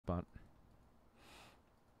But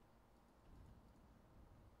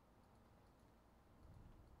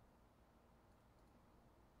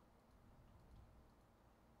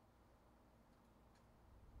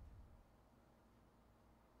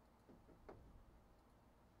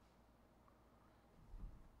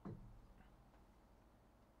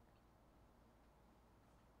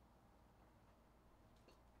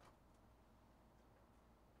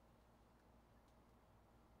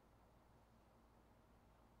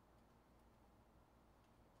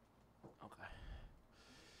okay.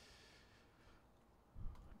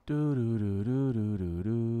 Do do do do do do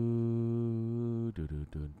do do do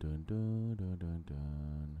do do do do do do.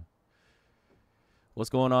 What's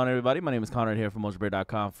going on, everybody? My name is Connor here from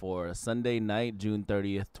Mojobreak.com for Sunday night, June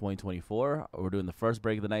 30th, 2024. We're doing the first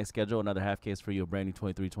break of the night schedule. Another half case for you, a brand new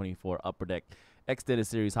 23-24 Upper Deck Extended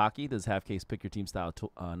Series Hockey. This is half case pick your team style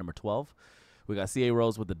number 12. We got C.A.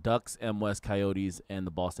 Rose with the Ducks, M. West Coyotes, and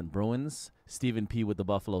the Boston Bruins. Stephen P. with the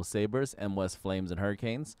Buffalo Sabres, M. West Flames and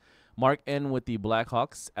Hurricanes. Mark N. with the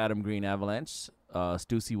Blackhawks, Adam Green Avalanche.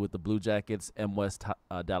 Stussy with the Blue Jackets, M. West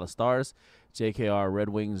Dallas Stars. JKR Red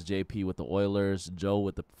Wings, JP with the Oilers. Joe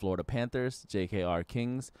with the Florida Panthers. JKR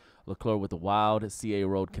Kings. LeClaire with the Wild. C.A.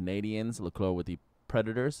 Road Canadians. LeClaire with the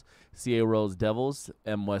Predators. C.A. Rose Devils.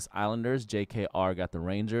 M. West Islanders. JKR got the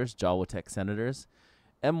Rangers. Jawa Tech Senators.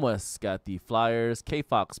 M. West got the Flyers, K.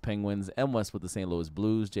 Fox Penguins, M. West with the St. Louis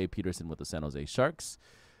Blues, Jay Peterson with the San Jose Sharks,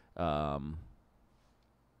 and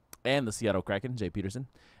the Seattle Kraken, Jay Peterson.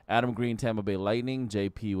 Adam Green, Tampa Bay Lightning,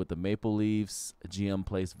 JP with the Maple Leafs, GM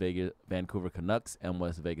Place Vegas, Vancouver Canucks, M.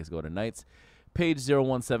 West Vegas Golden Knights, Page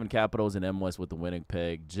 017 Capitals, and M. West with the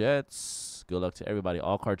Winnipeg Jets. Good luck to everybody.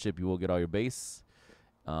 All card chip, you will get all your base.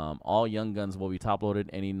 All Young Guns will be top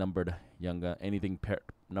loaded. Any numbered Young Gun, anything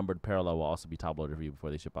numbered parallel will also be top loaded for you before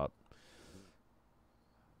they ship out.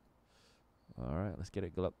 All right, let's get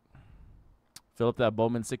it. Good luck. Fill up that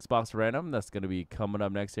Bowman 6-box random. That's going to be coming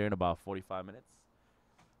up next here in about 45 minutes.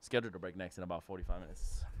 Scheduled to break next in about 45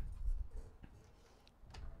 minutes.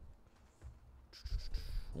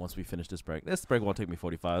 Once we finish this break won't take me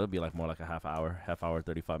 45. It'll be like more like a half hour,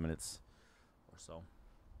 35 minutes or so.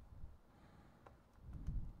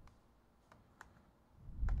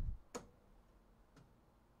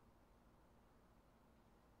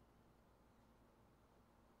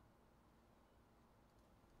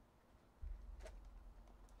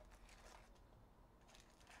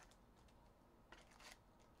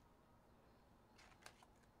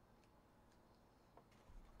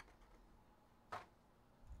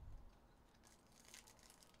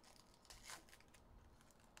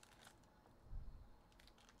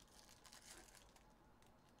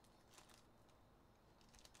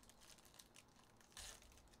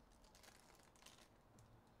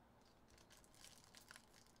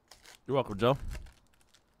 You're welcome, Joe.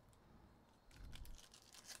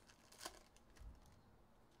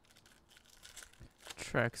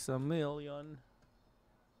 Tracks a million.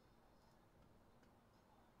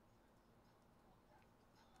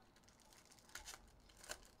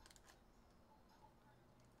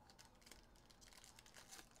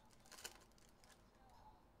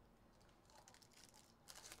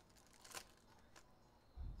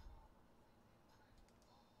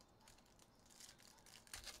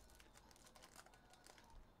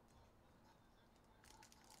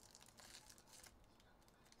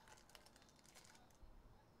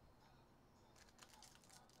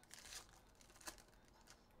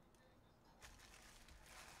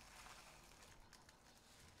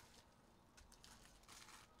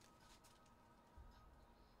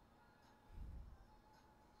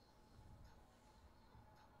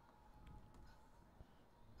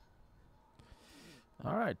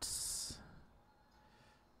 All right.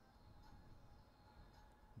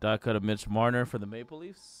 Die cut of Mitch Marner for the Maple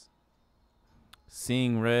Leafs.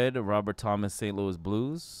 Seeing Red, Robert Thomas, St. Louis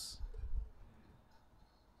Blues.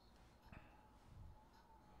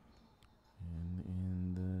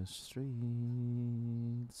 In the streets.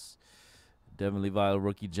 Devin Levi,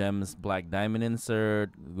 Rookie Gems, Black Diamond insert.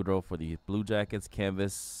 Goodrow for the Blue Jackets.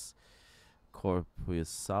 Canvas,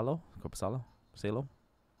 Corpusalo. Salo.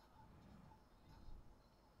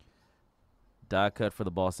 Die cut for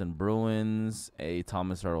the Boston Bruins. A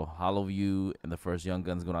Thomas Earl Hollowview. And the first Young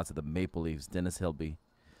Guns going out to the Maple Leafs. Dennis Hiddleby.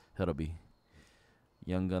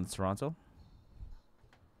 Young Guns Toronto.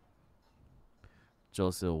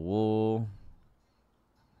 Joseph Wool.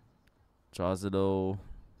 Jozado.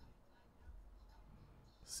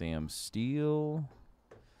 Sam Steele.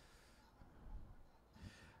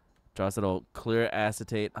 Jozado Clear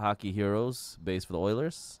Acetate Hockey Heroes. Base for the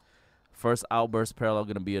Oilers. First outburst parallel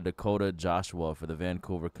going to be a Dakota Joshua for the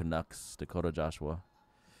Vancouver Canucks. Dakota Joshua.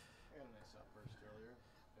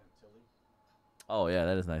 Oh yeah,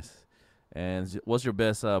 that is nice. And what's your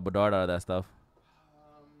best Bedard out of that stuff?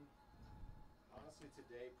 Honestly,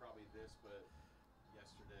 today probably this, but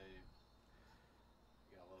yesterday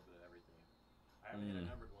we got a little bit of everything. I haven't hit a Mm.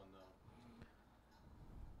 numbered one though.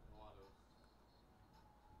 A lot of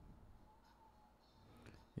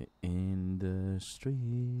In the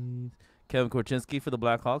streets. Kevin Korchinski for the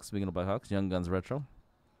Blackhawks. Speaking of Blackhawks, Young Guns Retro.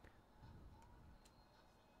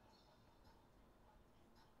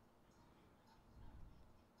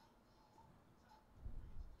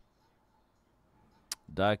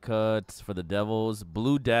 Die cuts for the Devils.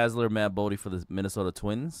 Blue Dazzler, Matt Bodie for the Minnesota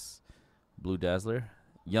Twins. Blue Dazzler.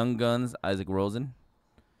 Young Guns, Isaac Rosen.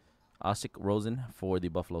 Ashik Rosen for the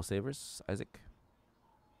Buffalo Sabres. Isaac.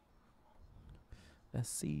 Let's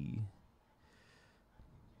see.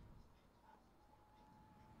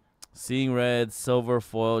 Seeing Red, Silver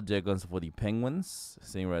Foil, J Guns for the Penguins.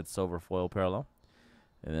 Seeing Red, Silver Foil parallel.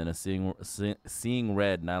 And then a Seeing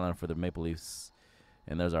Red, Nylon for the Maple Leafs.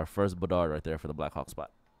 And there's our first Bedard right there for the Blackhawk spot.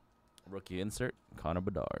 Rookie insert, Connor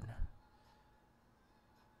Bedard.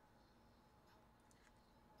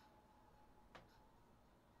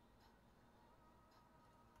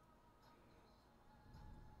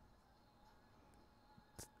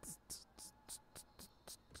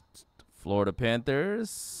 Florida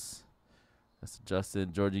Panthers. That's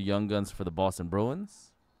Justin Georgia Young Guns for the Boston Bruins.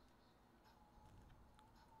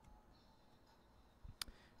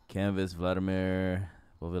 Canvas Vladimir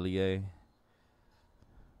Beauvillier.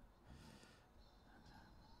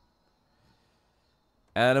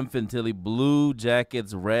 Adam Fantilli Blue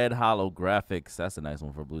Jackets Red Holographics. That's a nice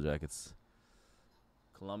one for Blue Jackets.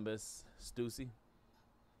 Columbus Stussy.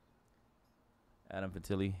 Adam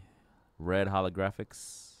Fantilli Red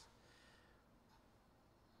Holographics.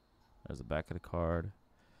 There's the back of the card.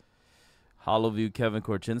 Hollowview Kevin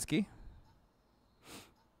Korchinski.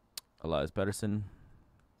 Elias Pettersson.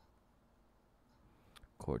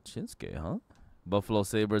 Korchinski, huh? Buffalo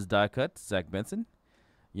Sabres die cut. Zach Benson.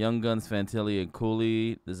 Young Guns Fantilli and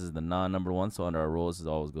Cooley. This is the non-number one, so under our rules, it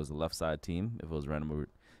always goes to the left side team. If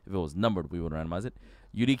it was numbered, we would randomize it.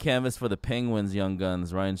 UD Canvas for the Penguins. Young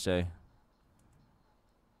Guns. Ryan Shea.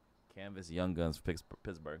 Canvas Young Guns for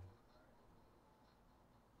Pittsburgh.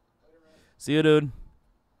 See you, dude.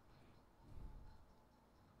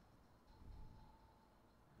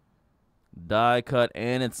 Die cut,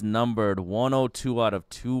 and it's numbered 102 out of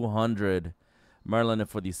 200. Maryland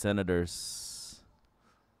for the Senators.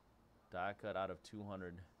 Die cut out of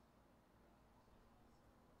 200.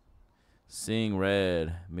 Seeing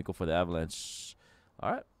Red. Mikko for the Avalanche.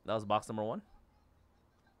 All right, that was box number one.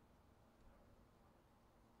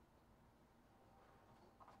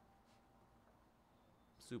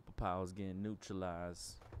 Superpowers getting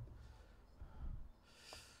neutralized.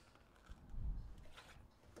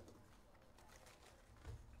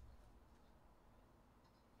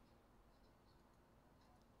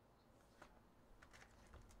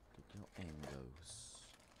 Get your angles.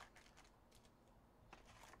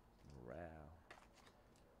 Wow.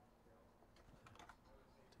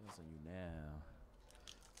 Tells on you now.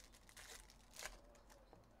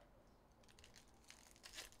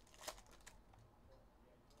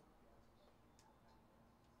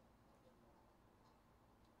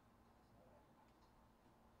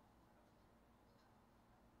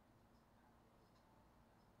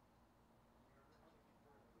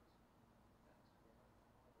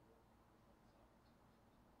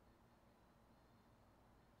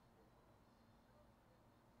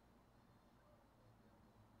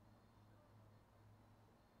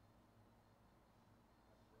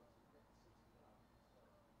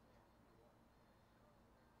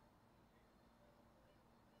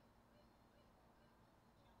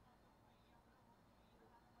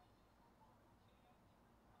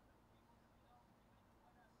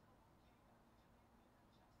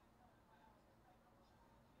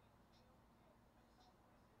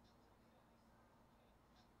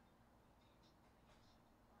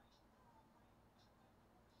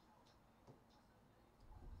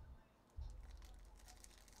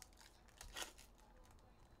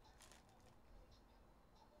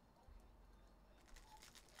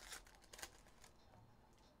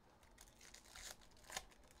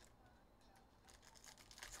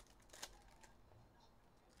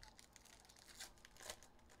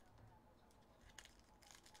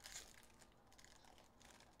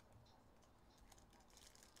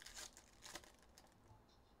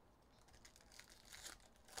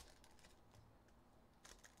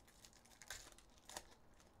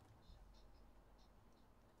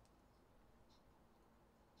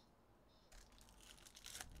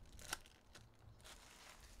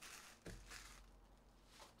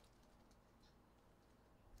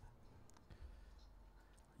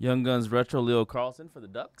 Young Guns Retro Leo Carlson for the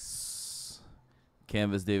Ducks.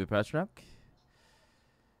 Canvas David Pastrnak.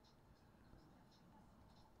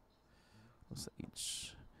 What's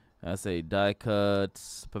each? That's a die cut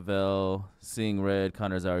Pavel, Seeing Red,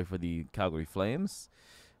 Connor Zary for the Calgary Flames.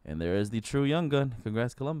 And there is the true Young Gun.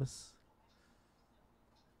 Congrats, Columbus.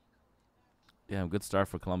 Damn, good start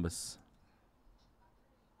for Columbus.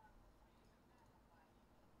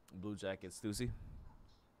 Blue Jackets, Stussy.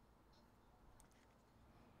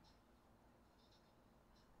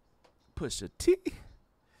 Push a T. Think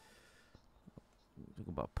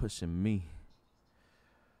about pushing me.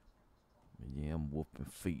 Yeah, I'm whooping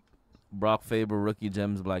feet. Brock Faber, Rookie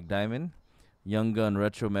Gems, Black Diamond. Young Gun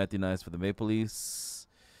Retro, Matthew Nice for the Maple Leafs.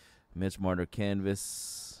 Mitch Marner,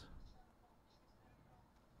 Canvas.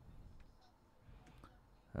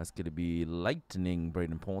 That's going to be Lightning,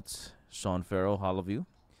 Braden Ponce. Sean Farrell, Hollowview.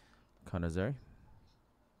 Connor Zary.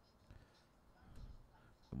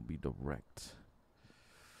 Going to be direct.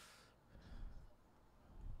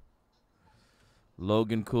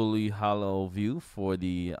 Logan Cooley, Hollow View for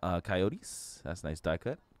the Coyotes. That's a nice die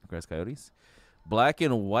cut. Congrats, Coyotes. Black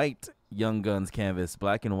and white Young Guns canvas.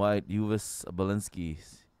 Black and white Uvis Balinski,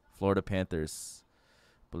 Florida Panthers.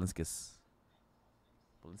 Balinskis.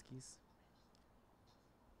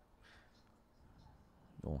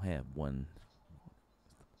 Don't have one.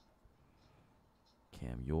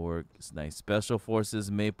 Cam York. It's nice. Special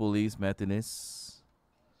Forces Maple Leafs. Matthews.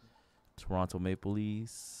 Toronto Maple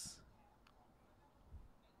Leafs.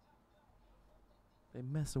 They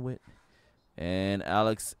messing with. And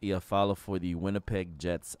Alex Iafala for the Winnipeg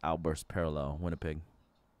Jets. Outburst Parallel. Winnipeg.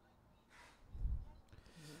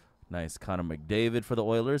 Nice. Connor McDavid for the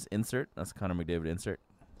Oilers. Insert. That's Connor McDavid insert.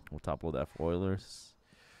 We'll top load that for Oilers.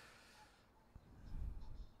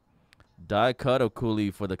 Die cut of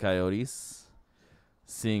Cooley for the Coyotes.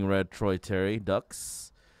 Seeing Red Troy Terry.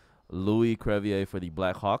 Ducks. Louis Crevier for the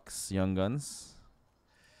Blackhawks. Young Guns.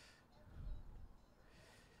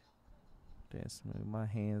 Dance my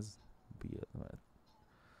hands. Be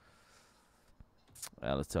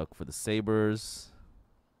Alice Tuck for the Sabres.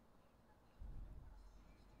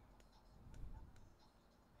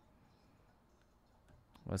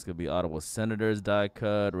 That's going to be Ottawa Senators die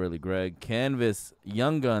cut. Really Greg. Canvas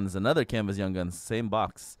Young Guns. Another Canvas Young Guns. Same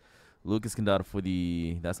box. Lucas Condado for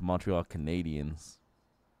the, that's Montreal Canadiens.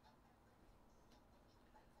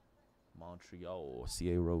 Montreal.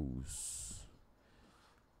 C.A. Rose.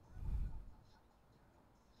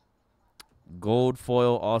 Gold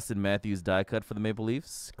foil Austin Matthews die cut for the Maple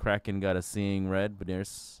Leafs. Kraken got a Seeing Red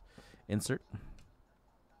Beniers insert.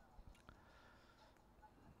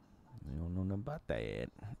 I don't know nothing about that.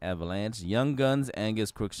 Avalanche. Young Guns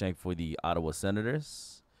Angus Crookshank for the Ottawa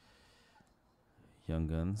Senators. Young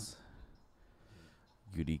Guns.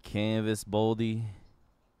 Goody Canvas Boldy.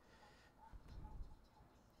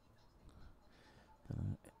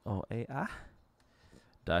 Oh, AI.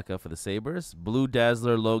 Die cut for the Sabres. Blue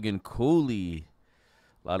Dazzler Logan Cooley.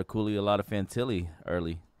 A lot of Cooley, a lot of Fantilli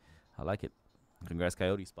early. I like it. Congrats,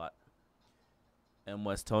 Coyote spot. M.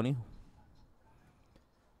 West Tony.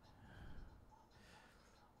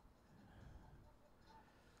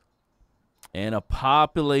 And a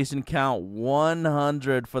population count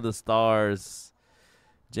 100 for the Stars.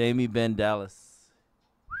 Jamie Ben Dallas.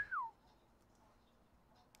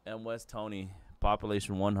 M. West Tony.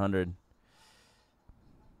 Population 100.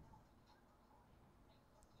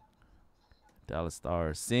 Dallas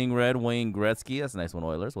Stars. Seeing Red, Wayne Gretzky. That's a nice one,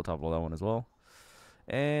 Oilers. We'll top roll that one as well.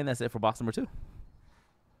 And that's it for box number 2.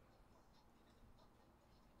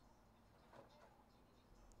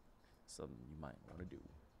 Something you might want to do.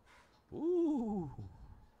 Ooh.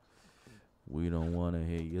 We don't want to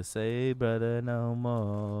hear you say, brother, no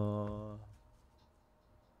more.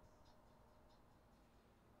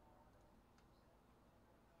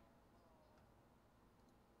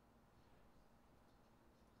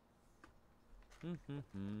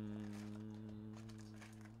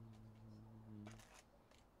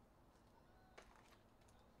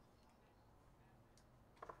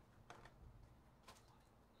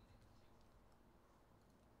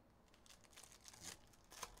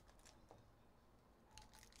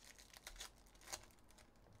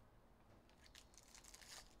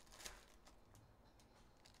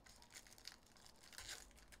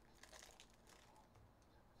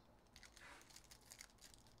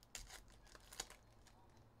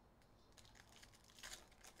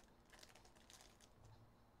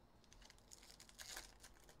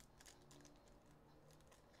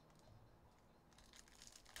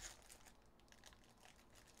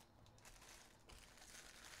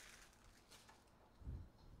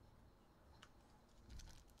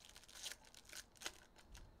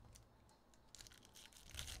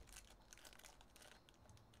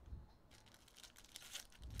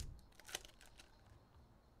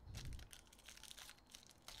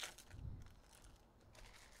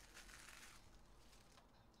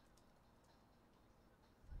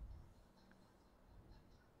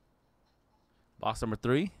 Box number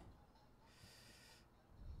 3.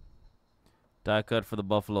 Die cut for the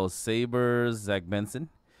Buffalo Sabres, Zach Benson.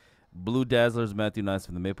 Blue Dazzlers, Matthew Nice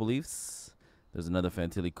from the Maple Leafs. There's another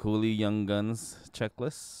Fantilli Cooley Young Guns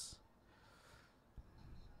checklist.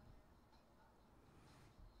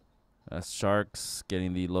 That's Sharks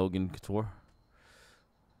getting the Logan Couture.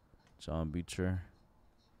 John Beecher.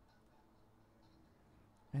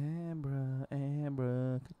 Abra,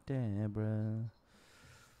 cadabra.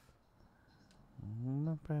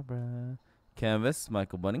 Canvas,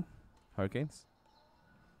 Michael Bunning, Hurricanes.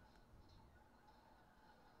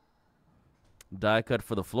 Die cut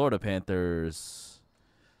for the Florida Panthers.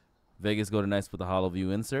 Vegas Golden Knights with the hollow view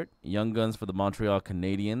insert. Young Guns for the Montreal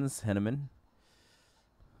Canadiens, Henneman.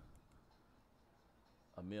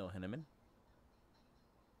 Emil Henneman.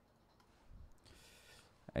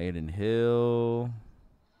 Aiden Hill.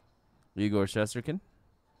 Igor Shesterkin.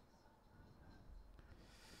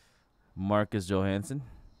 Marcus Johansson.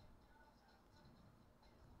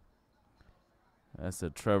 That's a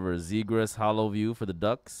Trevor Zegras hollow view for the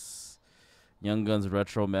Ducks. Young Guns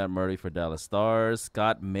Retro Matt Murray for Dallas Stars.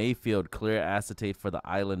 Scott Mayfield clear acetate for the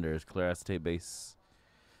Islanders. Clear acetate base.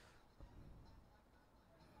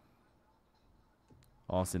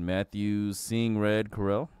 Austin Matthews. Seeing Red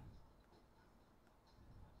Corral.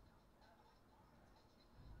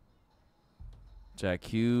 Jack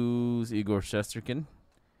Hughes. Igor Shesterkin.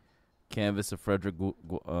 Canvas of Frederick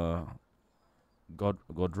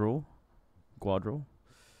Gaudreau.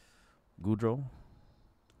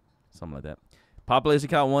 Something like that. Population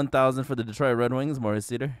count 1,000 for the Detroit Red Wings. Maurice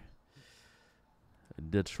Cedar.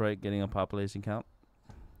 Detroit getting a population count.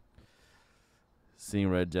 Seeing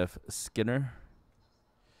Red Jeff Skinner.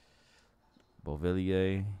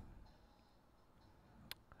 Beauvillier.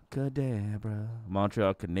 Cadabra.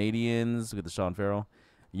 Montreal Canadiens with the Sean Farrell.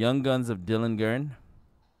 Young Guns of Dylan Guerin.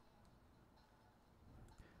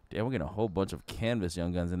 Damn, we're getting a whole bunch of canvas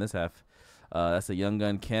Young Guns in this half. That's a Young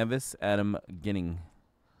Gun canvas. Adam Ginning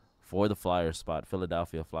for the Flyers spot.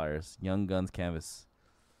 Philadelphia Flyers. Young Guns canvas.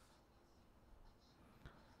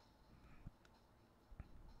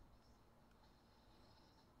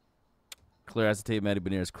 Clear acetate Matty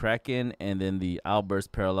Beniers Kraken. And then the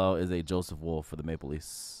Outburst parallel is a Joseph Wolf for the Maple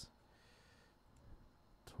Leafs.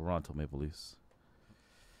 Toronto Maple Leafs.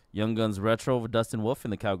 Young Guns retro for Dustin Wolf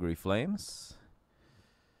in the Calgary Flames.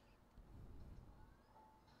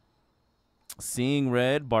 Seeing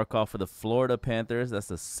Red, Barkov for the Florida Panthers. That's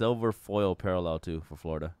the silver foil parallel, too, for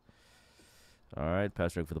Florida. All right,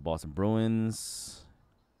 Patrick for the Boston Bruins.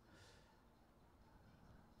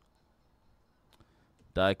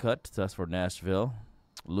 Die cut, that's for Nashville.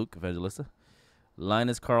 Luke Evangelista.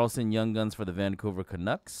 Linus Carlson, Young Guns for the Vancouver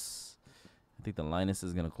Canucks. I think the Linus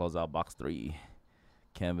is going to close out box 3.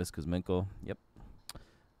 Canvas, Kuzmenko. Yep.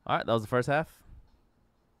 All right, that was the first half.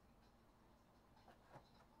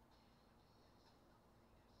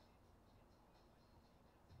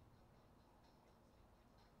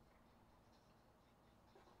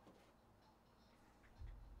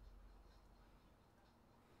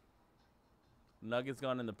 Nuggets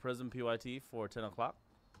gone in the Prism PYT for 10 o'clock.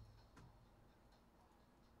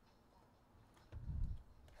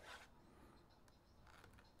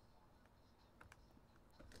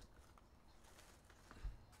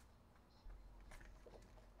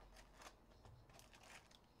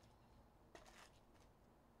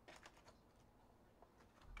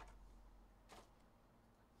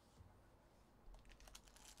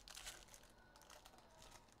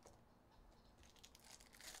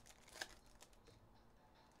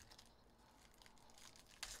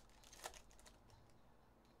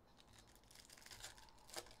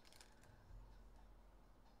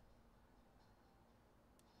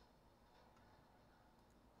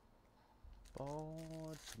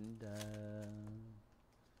 Bartender,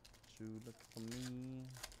 you look for me.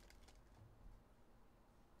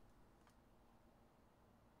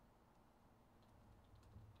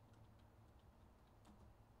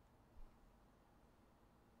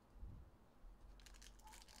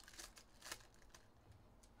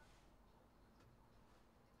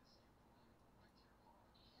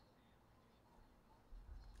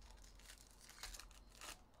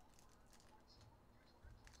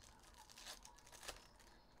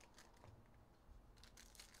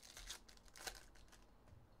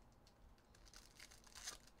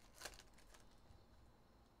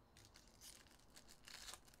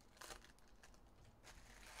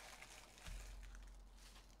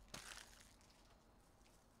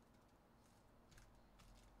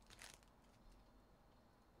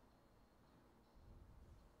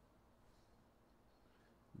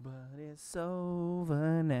 But it's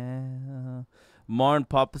over now. Marn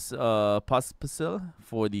Pospisil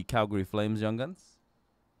for the Calgary Flames Young Guns.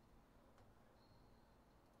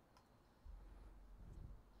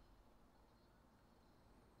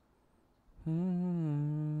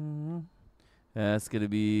 That's going to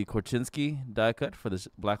be Korchinski, die cut for the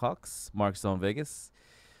Blackhawks. Mark Stone, Vegas.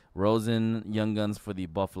 Rosen, Young Guns for the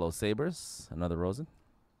Buffalo Sabres. Another Rosen.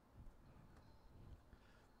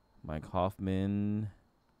 Mike Hoffman.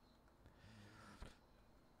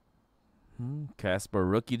 Casper,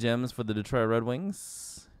 rookie gems for the Detroit Red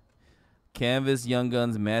Wings. Canvas, Young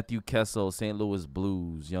Guns, Matthew Kessel, St. Louis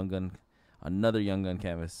Blues. Young Gun, another Young Gun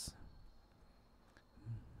canvas.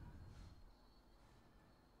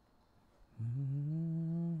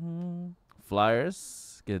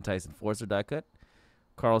 Flyers, get a Tyson Forster die cut.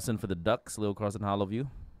 Carlson for the Ducks, Leo Carlson Hollow View.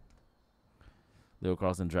 Leo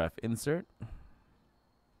Carlson draft insert.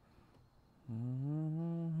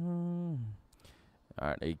 All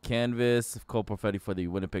right, a canvas of Cole Perfetti for the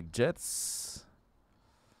Winnipeg Jets.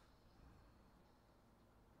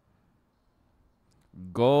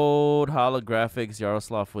 Gold holographics,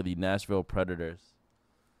 Yaroslav for the Nashville Predators.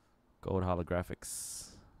 Gold holographics.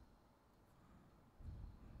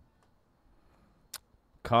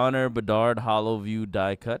 Connor Bedard hollow view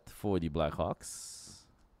die cut for the Blackhawks.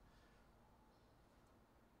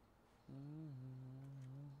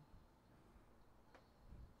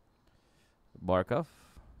 Barkov.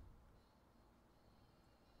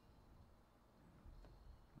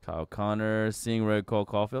 Kyle Connor, Seeing Red, Cole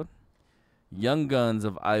Caulfield. Young Guns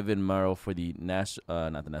of Ivan Morrow for the not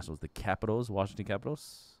the Nationals, the Capitals, Washington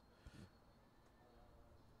Capitals.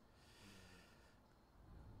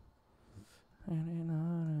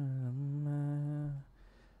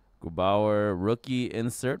 Grubauer, rookie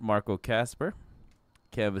insert, Marco Casper.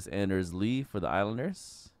 Canvas Anders Lee for the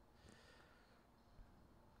Islanders.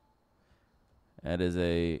 That is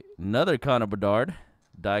another Connor Bedard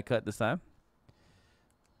die cut this time.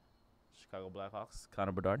 Chicago Blackhawks,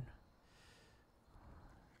 Connor Bedard.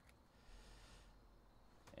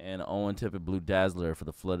 And Owen Tippett Blue Dazzler for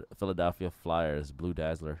the Philadelphia Flyers, Blue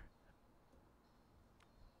Dazzler.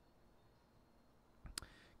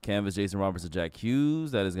 Canvas Jason Roberts and Jack Hughes.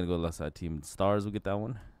 That is going to go left side team. Stars will get that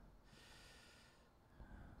one.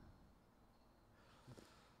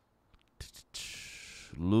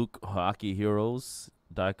 Luke Hockey Heroes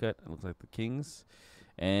die cut. It looks like the Kings.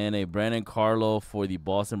 And a Brandon Carlo for the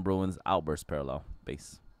Boston Bruins Outburst parallel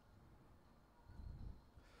base.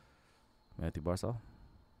 Matthew Barzal.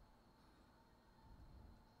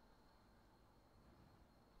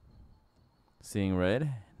 Seeing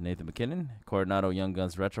Red, Nathan McKinnon. Coronado Young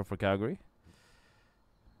Guns Retro for Calgary.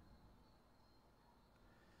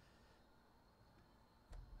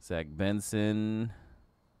 Zach Benson.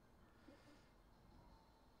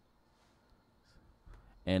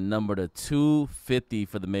 And number to 250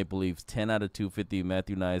 for the Maple Leafs. 10 out of 250.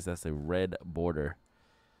 Matthew Nyes, that's a red border.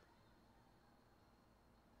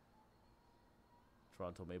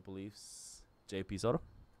 Toronto Maple Leafs. JP Soto.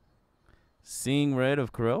 Seeing Red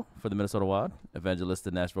of Kirill for the Minnesota Wild. Evangelista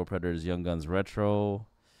Nashville Predators Young Guns Retro.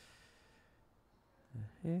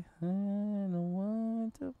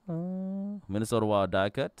 Minnesota Wild die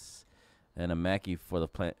cuts. And a Mackey for the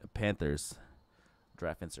Panthers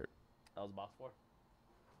draft insert. That was box 4.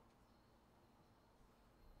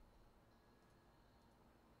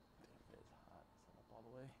 All the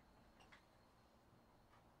way.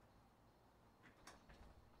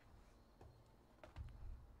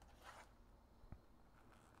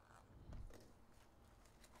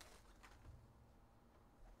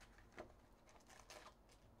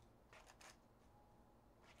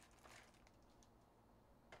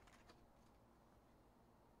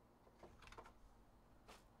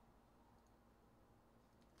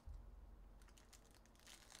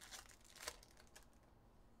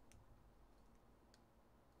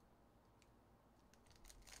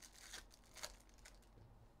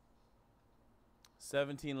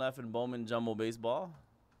 $17 left in Bowman Jumbo Baseball.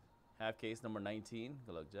 Half case number 19.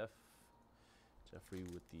 Good luck, Jeff. Jeffrey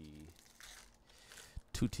with the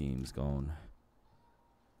 2 teams gone.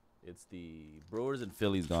 It's the Brewers and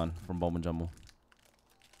Phillies gone from Bowman Jumbo.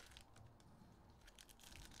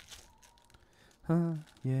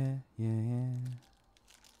 Yeah.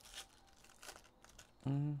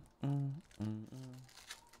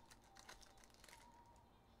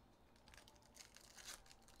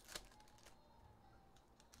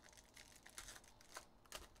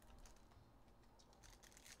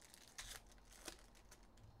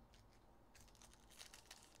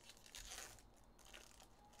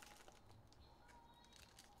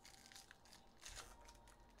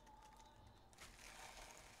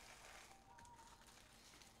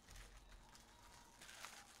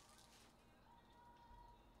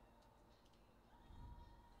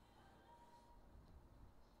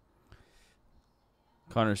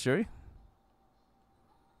 Connor Sherry.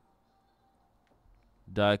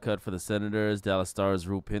 Die cut for the Senators. Dallas Stars.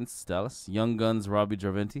 Rube Hintz. Dallas. Young Guns. Robbie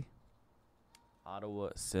Gerventi. Ottawa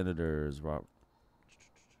Senators. Rob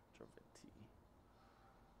Gerventi.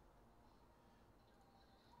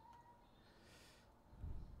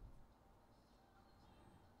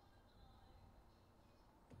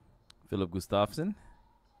 Philip Gustafsson.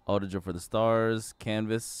 Auditor for the Stars.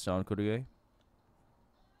 Canvas. Sean Couturier.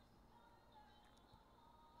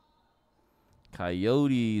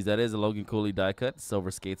 Coyotes. That is a Logan Cooley die cut. Silver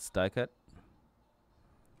Skates die cut.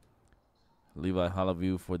 Levi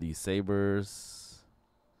Hollowview for the Sabres.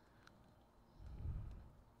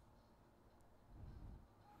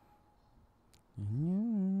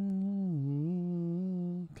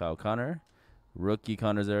 Kyle Connor. Rookie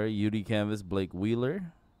Connor Zary. UD Canvas. Blake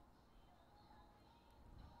Wheeler.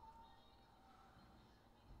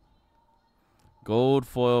 Gold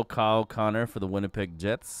foil Kyle Connor for the Winnipeg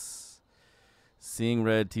Jets. Seeing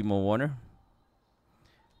Red, Timo Warner.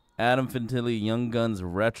 Adam Fantilli, Young Guns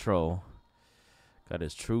Retro. Got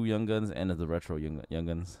his true Young Guns and the retro Young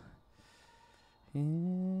Guns.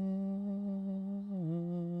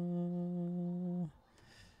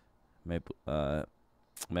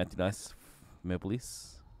 Matthew Nice, Maple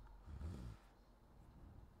Leafs.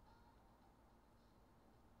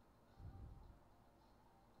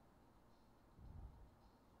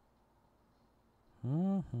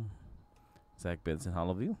 Zach Benson,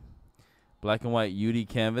 Hollowview. Black and white UD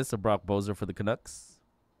canvas of Brock Bozer for the Canucks.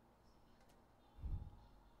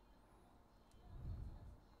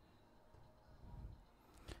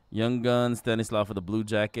 Young Guns, Stanislav for the Blue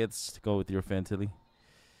Jackets. Go with your Fantilli.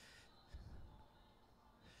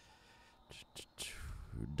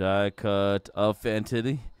 Die cut of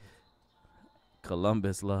Fantilli.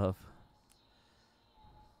 Columbus Love.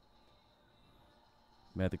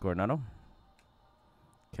 Matthew Coronado.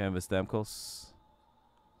 Canvas Stamkos.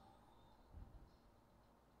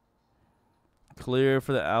 Clear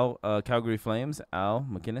for the Calgary Flames. Al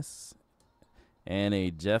McInnes. And a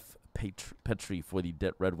Jeff Petrie for the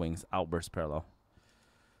Red Wings. Outburst parallel.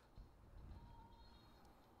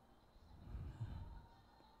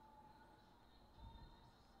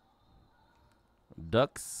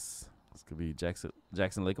 Ducks. This could be Jackson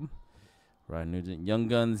Lakem. Ryan Nugent. Young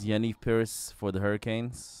Guns. Yaniv Pierce for the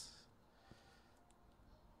Hurricanes.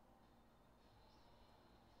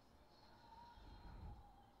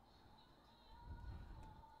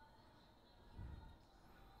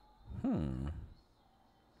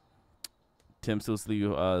 Tim Susley,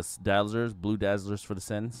 Dazzlers, Blue Dazzlers for the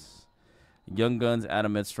Sens. Young Guns,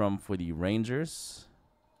 Adam Edstrom for the Rangers.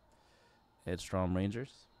 Edstrom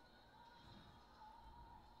Rangers.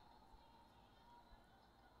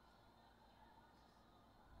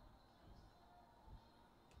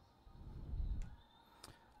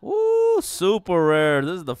 Ooh, super rare.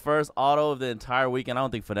 This is the first auto of the entire weekend. I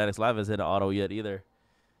don't think Fanatics Live has hit an auto yet either.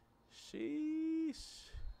 Sheesh.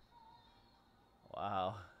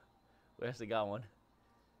 Wow. We actually got one.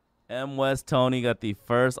 M. West Tony got the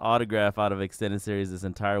first autograph out of Extended Series this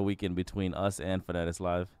entire weekend between us and Fanatics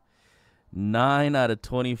Live. 9 out of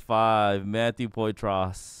 25. Matthew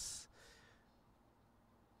Poitras.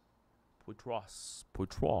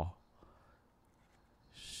 Poitras.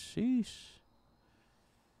 Sheesh.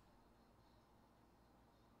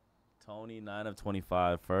 Tony, 9 of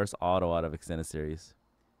 25. First auto out of Extended Series.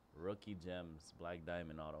 Rookie Gems. Black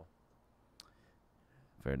Diamond auto.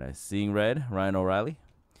 Very nice. Seeing Red, Ryan O'Reilly.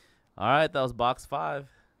 All right, that was box 5.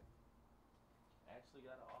 Actually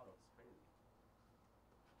got an auto. It's crazy.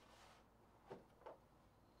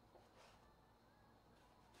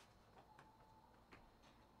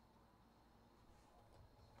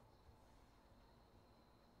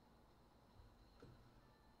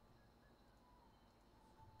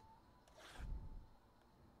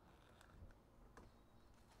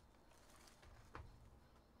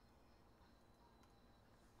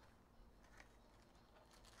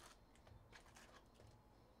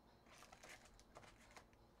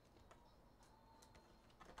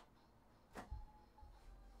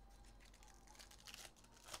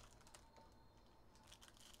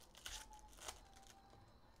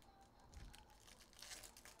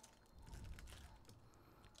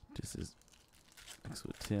 This is next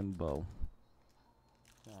with Timbo.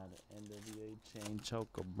 Got an NWA chain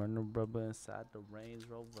choker, burner rubber inside the Range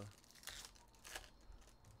Rover.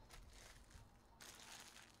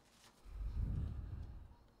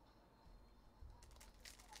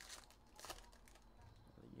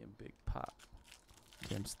 Big Pop.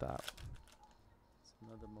 Kim Stop. It's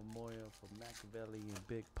another memorial for Machiavelli and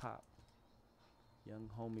Big Pop. Young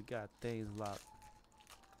homie got things locked.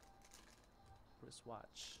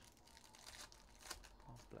 wristwatch.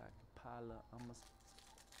 All black Impala. I'm a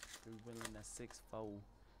freewheeling at 6'4",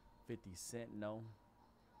 50 Cent. No.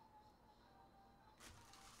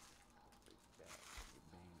 Big bag, big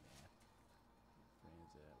bang, man.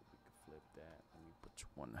 Friends that we can flip that. Let me put you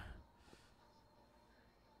one.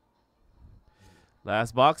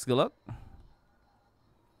 Last box. Good luck.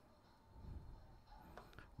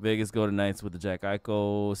 Vegas Golden Knights with the Jack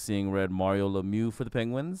Eichel. Seeing red Mario Lemieux for the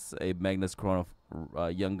Penguins. A Magnus Corona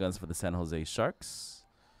Young Guns for the San Jose Sharks.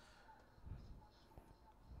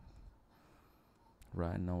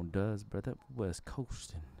 Riding on does, brother. West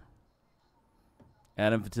Coastin'.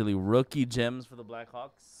 Adam Fantilli rookie gems for the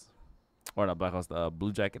Blackhawks. Or not Blackhawks, the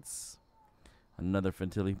Blue Jackets. Another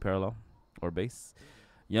Fantilli parallel or base.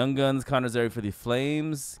 Young Guns Connor Zary for the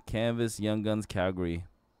Flames. Canvas Young Guns Calgary.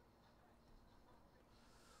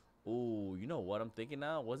 Ooh, you know what I'm thinking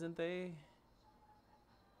now? Wasn't they?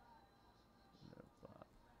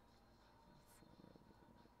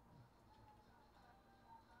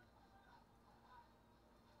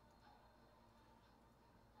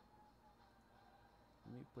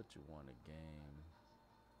 Let me put you on a game.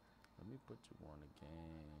 Let me put you on a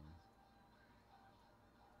game.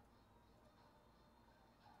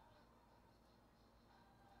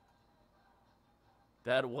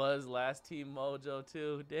 That was last team mojo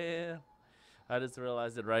too. Damn. I just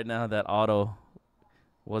realized it right now that auto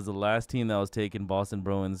was the last team that was taken. Boston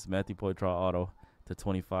Bruins, Matthew Poitras auto to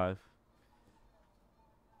 25.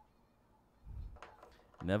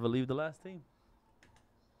 Never leave the last team.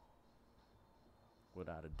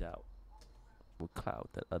 Without a doubt. What cloud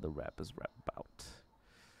that other rappers rap about.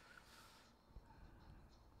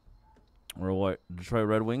 Detroit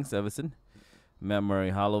Red Wings, Everson. Matt Murray,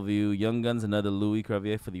 Hollowview. Young Guns, another Louis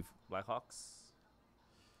Crevier for the Blackhawks.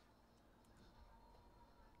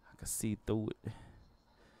 I can see through it.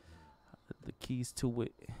 The keys to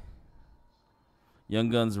it. Young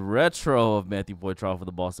Guns retro of Matthew Poitras for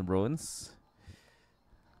the Boston Bruins.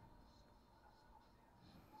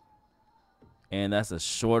 And that's a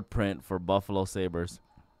short print for Buffalo Sabres.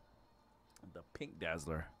 The Pink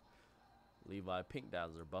Dazzler. Levi Pink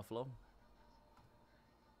Dazzler, Buffalo.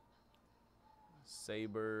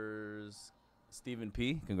 Sabres, Stephen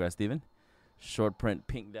P. Congrats, Stephen. Short print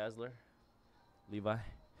Pink Dazzler. Levi.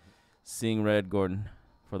 Seeing Red Gordon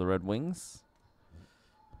for the Red Wings.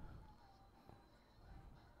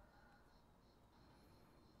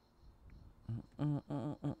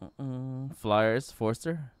 Flyers,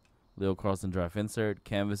 Forster. Leo Carlson draft insert.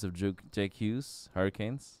 Canvas of Jake Hughes.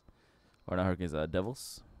 Hurricanes. Or not Hurricanes,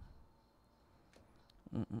 Devils.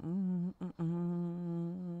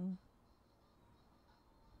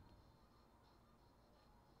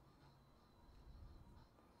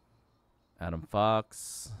 Adam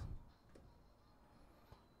Fox.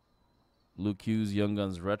 Luke Hughes, Young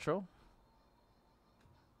Guns Retro.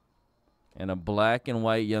 And a black and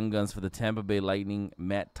white Young Guns for the Tampa Bay Lightning,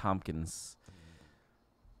 Matt Tompkins.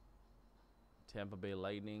 Tampa Bay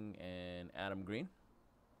Lightning and Adam Green.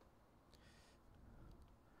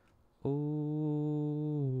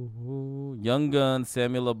 Ooh, Young Guns,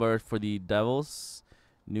 Samuel LeBert for the Devils,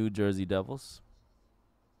 New Jersey Devils.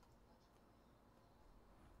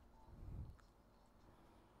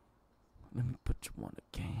 Let me put you on a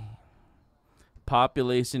game.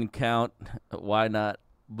 Population count. Why not?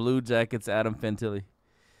 Blue Jackets, Adam Fantilli.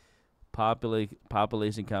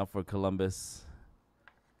 Population count for Columbus.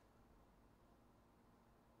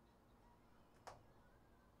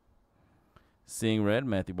 Seeing Red,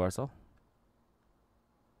 Matthew Barzal.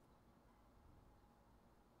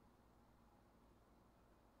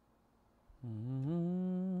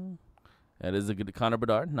 That is a good Connor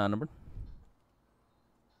Bedard, non-numbered.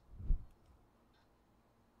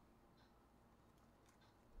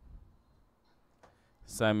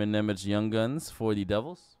 Simon Nemec, Young Guns for the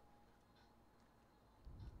Devils.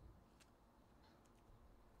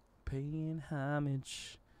 Paying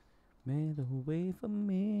homage, made the way for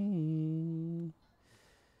me.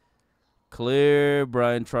 Clear,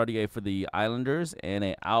 Brian Trottier for the Islanders, and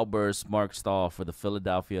a Albers Mark Stahl for the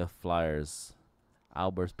Philadelphia Flyers.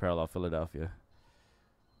 Albers parallel Philadelphia.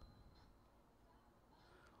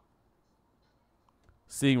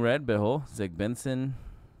 Seeing Red, Beho, Zach Benson.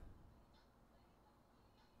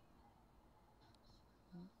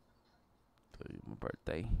 My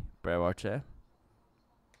birthday. Brad Archer.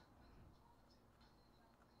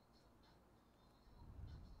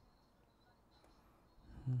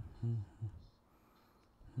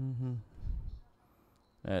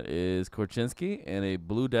 That is Korchinski and a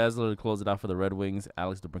blue dazzler to close it out for the Red Wings,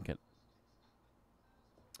 Alex DeBrincat.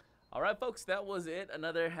 All right, folks, that was it.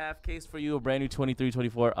 Another half case for you, a brand new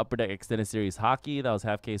 23-24 Upper Deck Extended Series Hockey. That was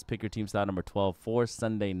half case. Pick your team style number 12 for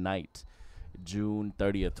Sunday night, June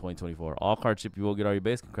 30th, 2024. All card chip, you will get all your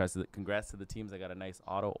base. Congrats to the teams that got a nice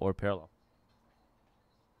auto or parallel.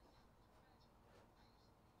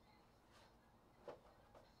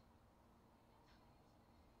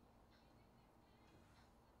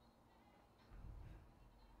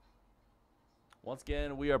 Once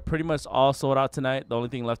again, we are pretty much all sold out tonight. The only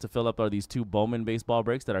thing left to fill up are these 2 Bowman baseball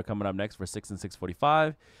breaks that are coming up next for 6 and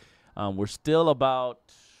 6:45. We're still about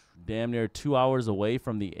damn near 2 hours away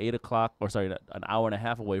from the 8 o'clock, or sorry, an hour and a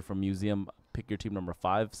half away from Museum Pick Your Team number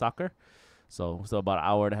 5 soccer. So about an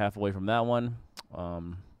hour and a half away from that one.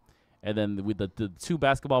 And then with the 2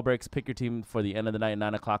 basketball breaks, Pick Your Team for the end of the night,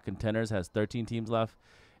 9 o'clock Contenders has 13 teams left.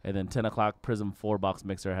 And then 10 o'clock Prism 4-box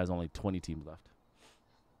Mixer has only 20 teams left.